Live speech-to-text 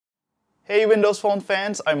Hey Windows Phone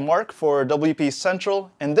fans, I'm Mark for WP Central.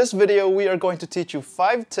 In this video, we are going to teach you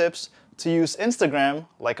 5 tips to use Instagram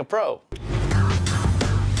like a pro.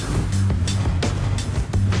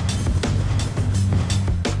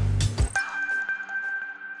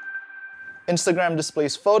 Instagram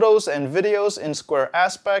displays photos and videos in square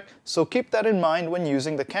aspect, so keep that in mind when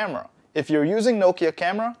using the camera. If you're using Nokia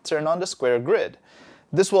camera, turn on the square grid.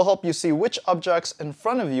 This will help you see which objects in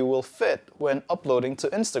front of you will fit when uploading to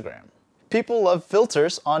Instagram. People love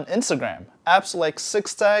filters on Instagram. Apps like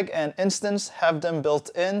SixTag and Instance have them built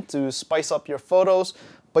in to spice up your photos,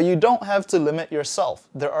 but you don't have to limit yourself.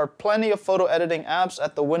 There are plenty of photo editing apps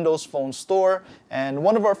at the Windows Phone store, and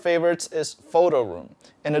one of our favorites is Photo Room.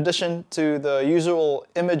 In addition to the usual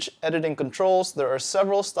image editing controls, there are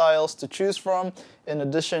several styles to choose from, in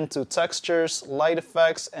addition to textures, light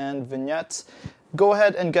effects, and vignettes. Go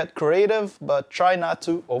ahead and get creative, but try not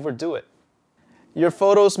to overdo it. Your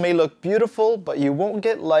photos may look beautiful, but you won't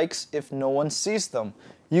get likes if no one sees them.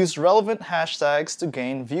 Use relevant hashtags to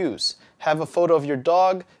gain views. Have a photo of your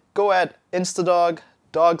dog? Go at Instadog,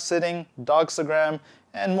 dog sitting, Dogstagram,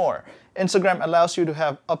 and more. Instagram allows you to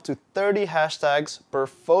have up to 30 hashtags per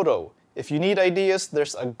photo. If you need ideas,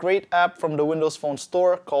 there's a great app from the Windows Phone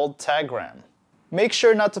store called Tagram. Make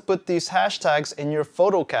sure not to put these hashtags in your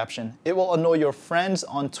photo caption. It will annoy your friends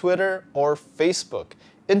on Twitter or Facebook.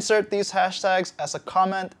 Insert these hashtags as a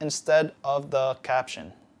comment instead of the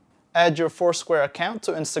caption. Add your Foursquare account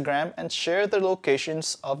to Instagram and share the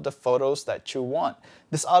locations of the photos that you want.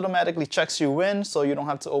 This automatically checks you in, so you don't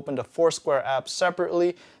have to open the Foursquare app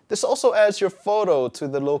separately. This also adds your photo to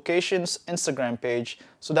the locations Instagram page,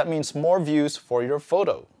 so that means more views for your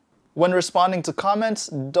photo. When responding to comments,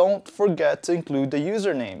 don't forget to include the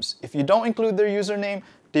usernames. If you don't include their username,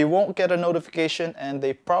 they won't get a notification and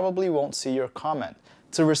they probably won't see your comment.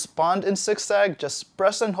 To respond in SixTag, just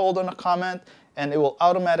press and hold on a comment and it will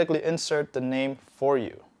automatically insert the name for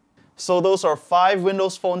you. So those are 5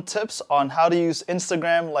 Windows Phone tips on how to use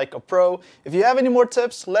Instagram like a pro. If you have any more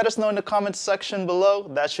tips, let us know in the comments section below.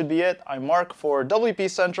 That should be it. I'm Mark for WP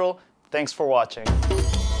Central. Thanks for watching.